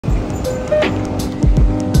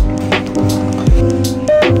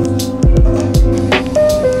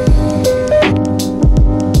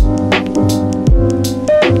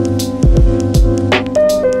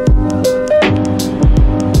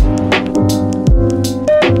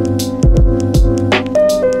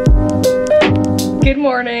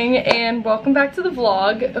morning and welcome back to the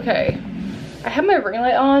vlog. Okay, I have my ring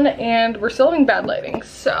light on and we're still having bad lighting,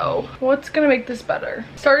 so what's gonna make this better?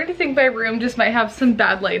 Starting to think my room just might have some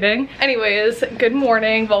bad lighting. Anyways, good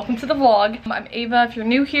morning, welcome to the vlog. I'm Ava if you're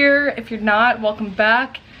new here. If you're not, welcome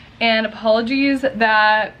back. And apologies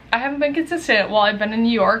that I haven't been consistent while I've been in New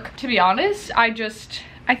York. To be honest, I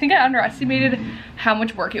think I underestimated how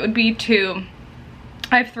much work it would be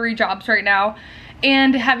I have 3 jobs right now,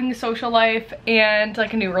 and having a social life and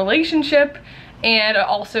like a new relationship, and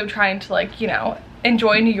also trying to, like, you know,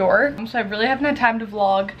 enjoy New York. So I really haven't had time to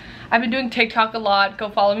vlog. I've been doing TikTok a lot. Go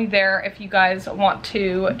follow me there if you guys want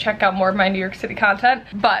to check out more of my New York City content.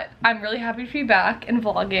 But I'm really happy to be back and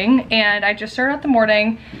vlogging, and I just started out the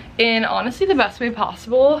morning in honestly the best way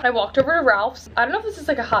possible. I walked over to Ralph's. I don't know if this is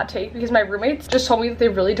like a hot take because my roommates just told me that they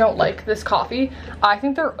really don't like this coffee. I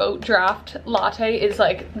think their oat draft latte is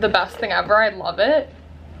like the best thing ever. I love it.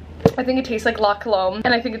 I think it tastes like La Colombe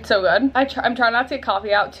and I think it's so good. I'm trying not to get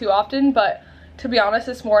coffee out too often, but to be honest,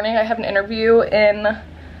 this morning I have an interview in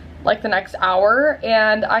like the next hour,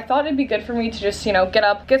 and I thought it'd be good for me to just, you know, get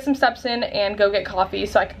up, get some steps in, and go get coffee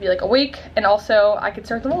so I could be like awake, and also I could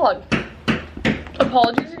start the vlog.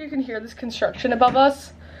 Apologies if you can hear this construction above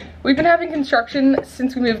us. We've been having construction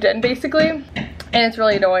since we moved in basically, and it's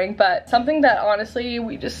really annoying, but something that honestly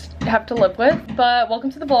we just have to live with. But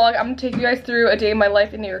welcome to the vlog. I'm gonna take you guys through a day in my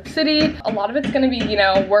life in New York City. A lot of it's gonna be, you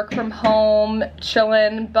know, work from home,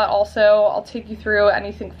 chilling, but also I'll take you through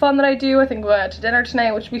anything fun that I do. I think we'll go out to dinner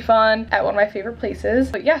tonight, which will be fun, at one of my favorite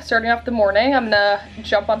places. But yeah, starting off the morning, I'm gonna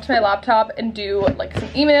jump onto my laptop and do like some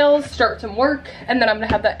emails, start some work, and then I'm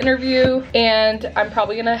gonna have that interview, and I'm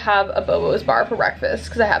probably gonna have a Bobo's bar for breakfast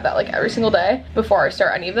because I have that like every single day before I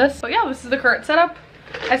start any of this. But yeah, this is the current setup.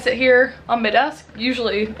 I sit here on my desk,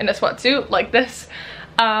 usually in a sweatsuit like this,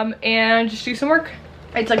 and just do some work.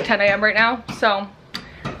 It's like 10 a.m. right now, so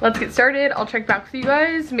let's get started. I'll check back with you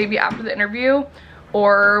guys maybe after the interview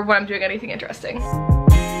or when I'm doing anything interesting.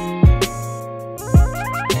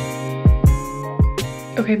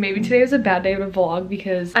 Okay, maybe today was a bad day to vlog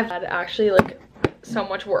because I've had actually like so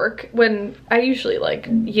much work when I usually, like,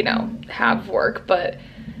 you know, have work, but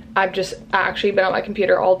I've just actually been on my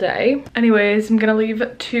computer all day. Anyways, I'm gonna leave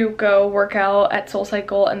to go work out at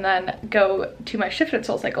SoulCycle and then go to my shift at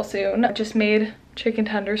SoulCycle soon. I just made chicken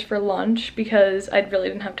tenders for lunch because I really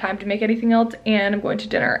didn't have time to make anything else, and I'm going to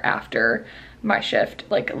dinner after my shift,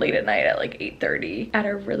 like late at night at like 8:30 at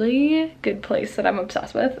a really good place that I'm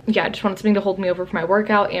obsessed with. Yeah, I just wanted something to hold me over for my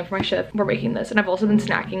workout and for my shift. We're making this, and I've also been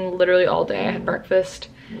snacking literally all day. I had breakfast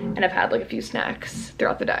and I've had like a few snacks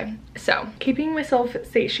throughout the day, so keeping myself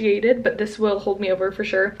satiated, but this will hold me over for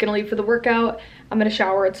sure. Gonna leave for the workout. I'm gonna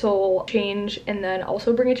shower at Soul, change, and then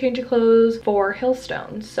also bring a change of clothes for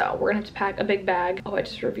Hillstone. So we're gonna have to pack a big bag. Oh, I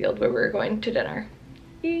just revealed where we're going to dinner.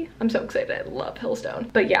 I'm so excited. I love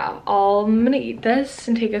Hillstone. But yeah, I'm gonna eat this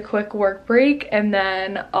and take a quick work break, and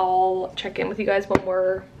then I'll check in with you guys when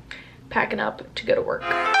we're packing up to go to work.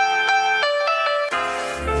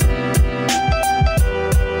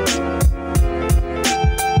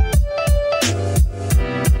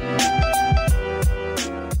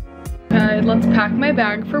 Let's pack my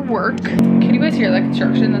bag for work. Can you guys hear that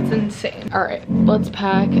construction? That's insane. All right, let's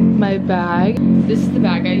pack my bag. This is the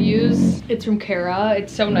bag I use. It's from Kara.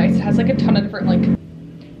 It's so nice. It has like a ton of different, like,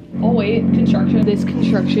 oh wait, construction. This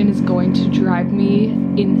construction is going to drive me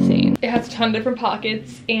insane. It has a ton of different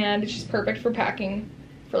pockets, and it's just perfect for packing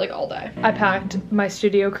for like all day. I packed my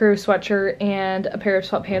Studio Crew sweatshirt and a pair of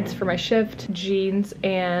sweatpants for my shift, jeans,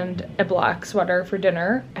 and a black sweater for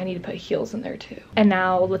dinner. I need to put heels in there too. And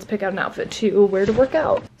now let's pick out an outfit to wear to work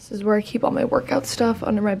out. This is where I keep all my workout stuff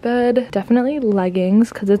under my bed. Definitely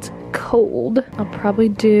leggings because it's cold. I'll probably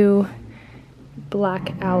do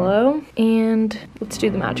black aloe, and let's do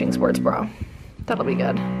the matching sports bra. That'll be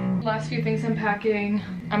good. Last few things I'm packing.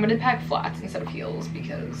 I'm gonna pack flats instead of heels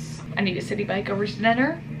because I need a city bike over to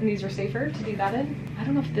dinner, and these are safer to do that in. I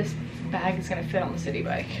don't know if this bag is gonna fit on the city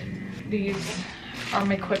bike. These are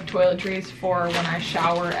my quick toiletries for when I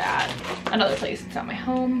shower at another place. It's at my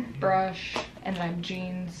home. Brush, and then I have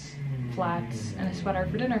jeans, flats, and a sweater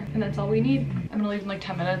for dinner, and that's all we need. I'm gonna leave in like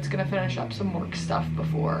 10 minutes. Gonna finish up some work stuff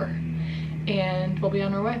before, and we'll be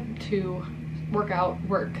on our way to work out,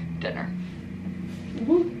 work, dinner.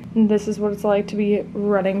 Woo. This is what it's like to be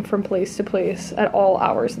running from place to place at all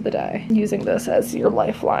hours of the day, using this as your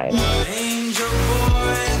lifeline.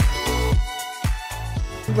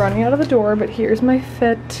 Running out of the door, but here's my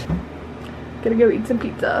fit. Gonna go eat some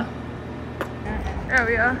pizza. Oh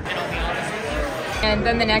yeah. And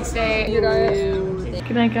then the next day,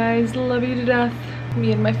 good night guys, love you to death.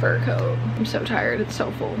 Me and my fur coat. I'm so tired, it's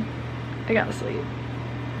so full. I gotta sleep.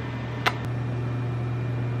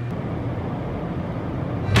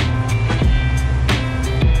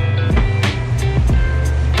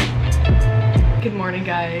 morning,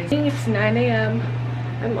 guys. It's 9 a.m.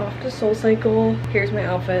 I'm off to SoulCycle. Here's my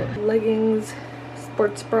outfit. Leggings,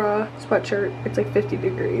 sports bra, sweatshirt. It's like 50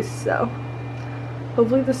 degrees, so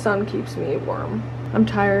hopefully the sun keeps me warm. I'm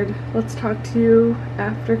tired. Let's talk to you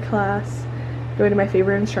after class. Going to my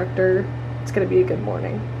favorite instructor. It's gonna be a good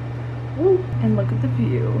morning. Woo. And look at the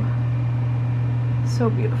view. So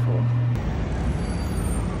beautiful.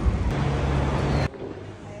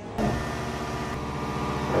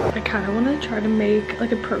 I kind of want to try to make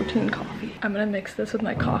like a protein coffee. I'm gonna mix this with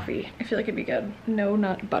my coffee. I feel like it'd be good. No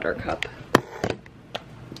nut butter cup.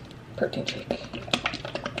 Protein shake.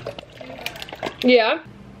 Yeah.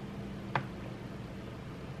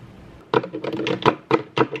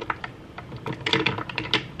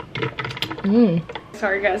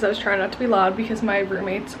 Sorry guys, I was trying not to be loud because my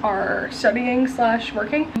roommates are studying /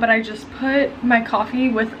 working, but I just put my coffee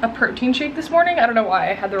with a protein shake this morning. I don't know why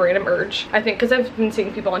I had the random urge. I think because I've been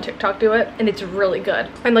seeing people on TikTok do it and it's really good.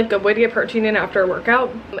 And like good way to get protein in after a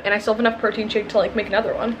workout. And I still have enough protein shake to like make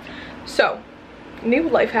another one. So new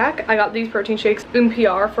life hack, I got these protein shakes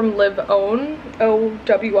NPR from Live Own,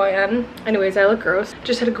 OWIN. Anyways, I look gross.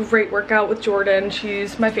 Just had a great workout with Jordan.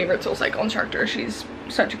 She's my favorite SoulCycle instructor. She's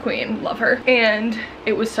such a queen, love her. And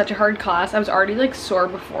it was such a hard class. I was already like sore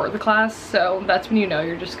before the class, so that's when you know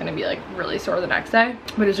you're just gonna be like really sore the next day.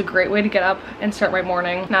 But it was a great way to get up and start my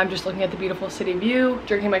morning. Now I'm just looking at the beautiful city view,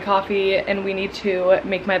 drinking my coffee, and we need to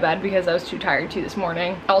make my bed because I was too tired to this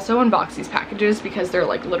morning. I also unboxed these packages because they're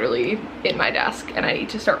like literally in my desk and I need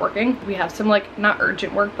to start working. We have some like not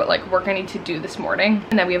urgent work, but like work I need to do this morning,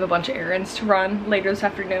 and then we have a bunch of errands to run later this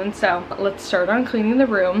afternoon. So let's start on cleaning the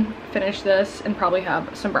room, finish this, and probably have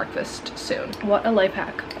some breakfast soon. What a life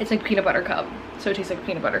hack. It's like peanut butter cup, so it tastes like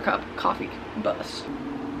peanut butter cup coffee buzz.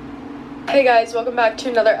 Hey guys, welcome back to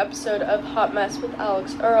another episode of Hot Mess with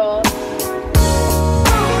Alex Earl.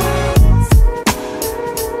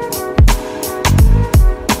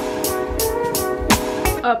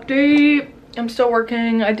 Update. I'm still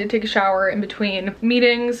working. I did take a shower in between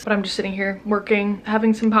meetings, but I'm just sitting here working,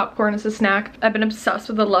 having some popcorn as a snack. I've been obsessed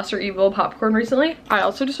with the Lesser Evil popcorn recently. I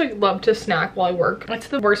also just like love to snack while I work. That's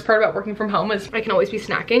the worst part about working from home is I can always be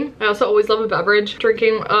snacking. I also always love a beverage.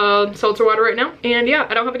 Drinking seltzer water right now. And yeah,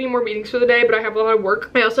 I don't have any more meetings for the day, but I have a lot of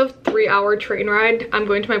work. I also have a 3-hour train ride. I'm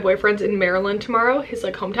going to my boyfriend's in Maryland tomorrow, his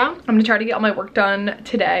like hometown. I'm gonna try to get all my work done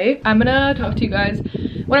today. I'm gonna talk to you guys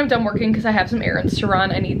when I'm done working because I have some errands to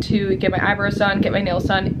run. I need to get my eyebrows done, get my nails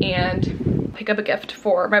done, and pick up a gift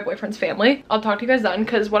for my boyfriend's family. I'll talk to you guys then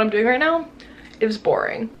because what I'm doing right now is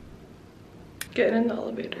boring. Get in the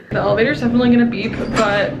elevator. The elevator's definitely gonna beep,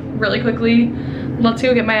 but really quickly, let's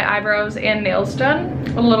go get my eyebrows and nails done.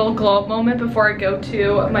 A little glow up moment before I go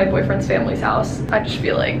to my boyfriend's family's house. I just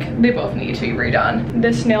feel like they both need to be redone.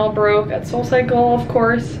 This nail broke at SoulCycle, of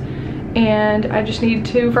course, and I just need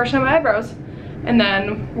to freshen up my eyebrows. And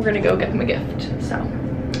then we're gonna go get them a gift, so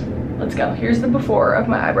let's go. Here's the before of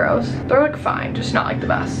my eyebrows. They're like fine, just not like the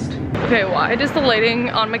best. Okay, why does the lighting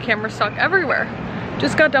on my camera stuck everywhere?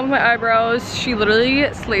 Just got done with my eyebrows. She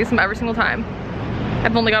literally slays them every single time.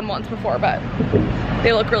 I've only gone once before, but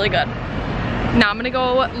they look really good. Now I'm gonna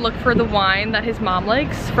go look for the wine that his mom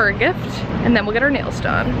likes for a gift, and then we'll get our nails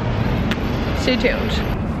done. Stay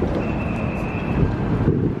tuned.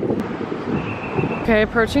 Okay,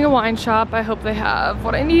 approaching a wine shop. I hope they have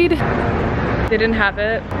what I need. They didn't have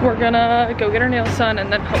it. We're gonna go get our nails done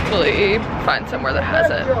and then hopefully find somewhere that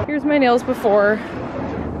has it. Here's my nails before.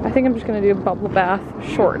 I think I'm just gonna do a bubble bath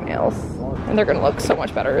short nails, and they're gonna look so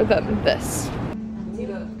much better than this.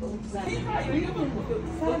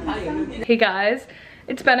 Hey guys,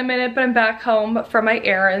 it's been a minute, but I'm back home from my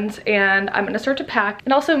errands and I'm gonna start to pack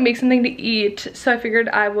and also make something to eat. So I figured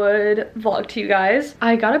I would vlog to you guys.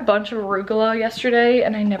 I got a bunch of arugula yesterday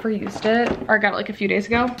and I never used it, or I got it like a few days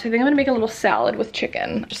ago. So I think I'm gonna make a little salad with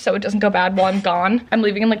chicken just so it doesn't go bad while I'm gone. I'm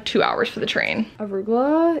leaving in like 2 hours for the train.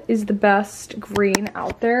 Arugula is the best green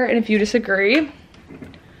out there, and if you disagree,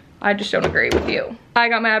 I just don't agree with you. I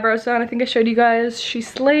got my eyebrows done. I think I showed you guys. She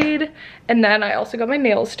slayed. And then I also got my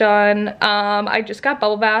nails done. I just got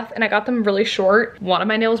bubble bath and I got them really short. One of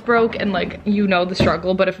my nails broke, and like, you know the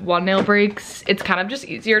struggle, but if one nail breaks, it's kind of just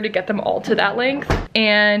easier to get them all to that length.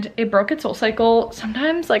 And it broke at SoulCycle.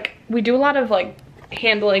 Sometimes like we do a lot of like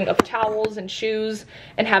handling of towels and shoes,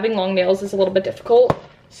 and having long nails is a little bit difficult.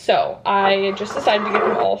 So I just decided to get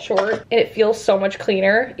them all short, and it feels so much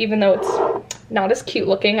cleaner, even though it's not as cute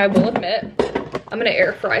looking, I will admit. I'm gonna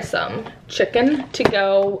air fry some chicken to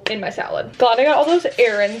go in my salad. Glad I got all those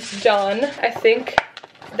errands done. I think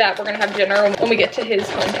that we're gonna have dinner when we get to his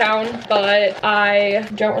hometown, but I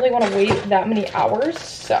don't really want to wait that many hours,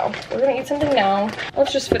 so we're gonna eat something now.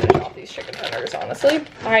 Let's just finish off these chicken tenders, honestly.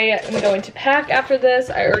 I am going to pack after this.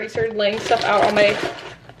 I already started laying stuff out on my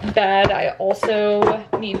bed. I also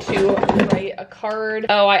need to write a card.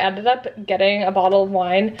 Oh, I ended up getting a bottle of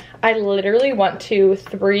wine. I literally went to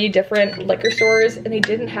 3 different liquor stores and they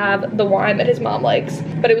didn't have the wine that his mom likes,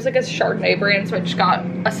 but it was like a Chardonnay brand, so I just got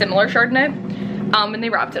a similar Chardonnay. And they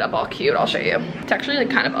wrapped it up all cute. I'll show you. It's actually like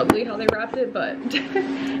kind of ugly how they wrapped it, but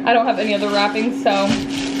I don't have any other wrappings, so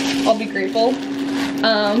I'll be grateful.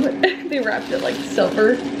 They wrapped it like silver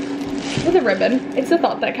with a ribbon. It's the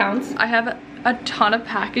thought that counts. I have a ton of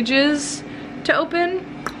packages to open.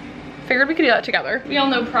 Figured we could do that together. We all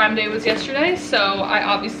know Prime Day was yesterday, so I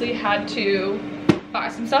obviously had to buy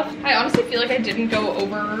some stuff. I honestly feel like I didn't go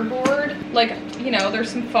overboard. Like, you know, there's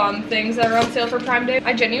some fun things that are on sale for Prime Day.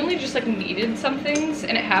 I genuinely just like needed some things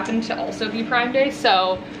and it happened to also be Prime Day,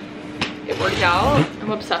 so it worked out.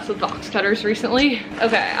 I'm obsessed with box cutters recently.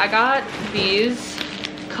 Okay, I got these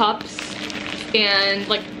cups and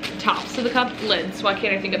like tops to the cup, lids, why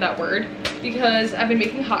can't I think of that word? Because I've been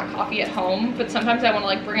making hot coffee at home, but sometimes I want to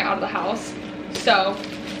like bring it out of the house. So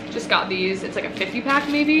just got these. It's like a 50 pack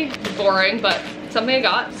maybe. Boring, but something I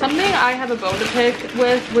got. Something I have a bone to pick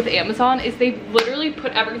with Amazon is they literally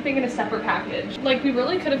put everything in a separate package. Like we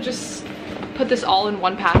really could have just put this all in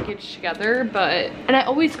one package together, and I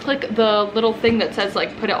always click the little thing that says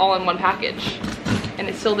like put it all in one package and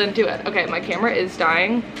it still didn't do it. Okay, my camera is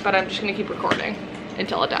dying, but I'm just gonna keep recording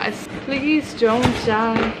until it dies. Please don't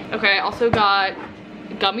die. Okay, I also got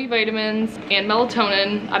gummy vitamins and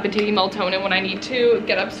melatonin. I've been taking melatonin when I need to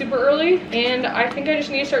get up super early, and I think I just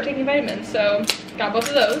need to start taking vitamins, so got both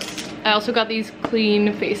of those. I also got these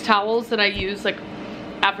clean face towels that I use like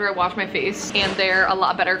after I wash my face, and they're a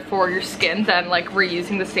lot better for your skin than like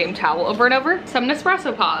reusing the same towel over and over. Some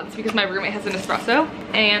Nespresso pods because my roommate has an espresso,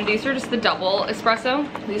 and these are just the double espresso.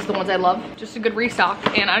 These are the ones I love. Just a good restock,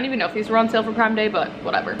 and I don't even know if these were on sale for Prime Day, but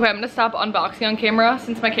whatever. Okay, I'm gonna stop unboxing on camera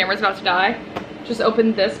since my camera's about to die. Just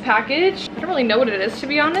opened this package. I don't really know what it is, to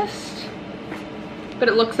be honest, but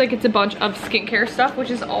it looks like it's a bunch of skincare stuff, which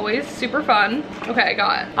is always super fun. Okay, I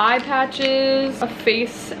got eye patches, a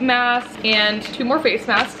face mask, and 2 more face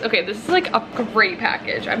masks. Okay, this is like a great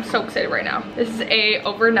package. I'm so excited right now. This is a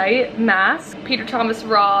overnight mask, Peter Thomas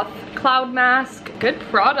Roth cloud mask. Good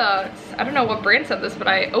products. I don't know what brand sent this, but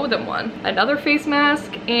I owe them one. Another face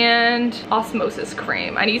mask and osmosis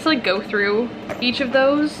cream. I need to like go through each of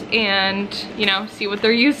those and, you know, see what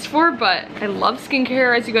they're used for, but I love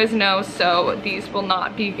skincare, as you guys know, so these will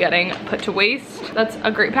not be getting put to waste. That's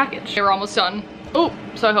a great package. Okay, we're almost done. Oh,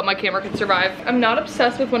 so I hope my camera can survive. I'm not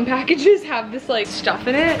obsessed with when packages have this like stuff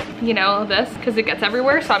in it, you know, this, because it gets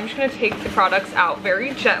everywhere. So I'm just gonna take the products out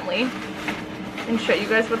very gently and show you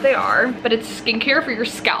guys what they are. But it's skincare for your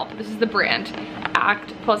scalp. This is the brand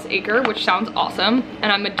Act Plus Acre, which sounds awesome.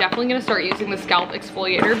 And I'm definitely gonna start using the scalp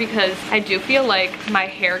exfoliator because I do feel like my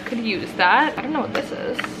hair could use that. I don't know what this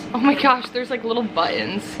is. Oh my gosh, there's like little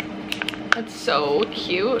buttons. That's so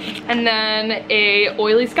cute. And then a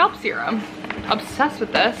oily scalp serum. Obsessed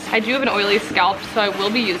with this. I do have an oily scalp, so I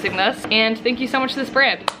will be using this. And thank you so much to this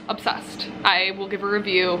brand. Obsessed. I will give a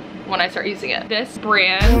review when I start using it. This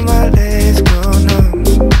brand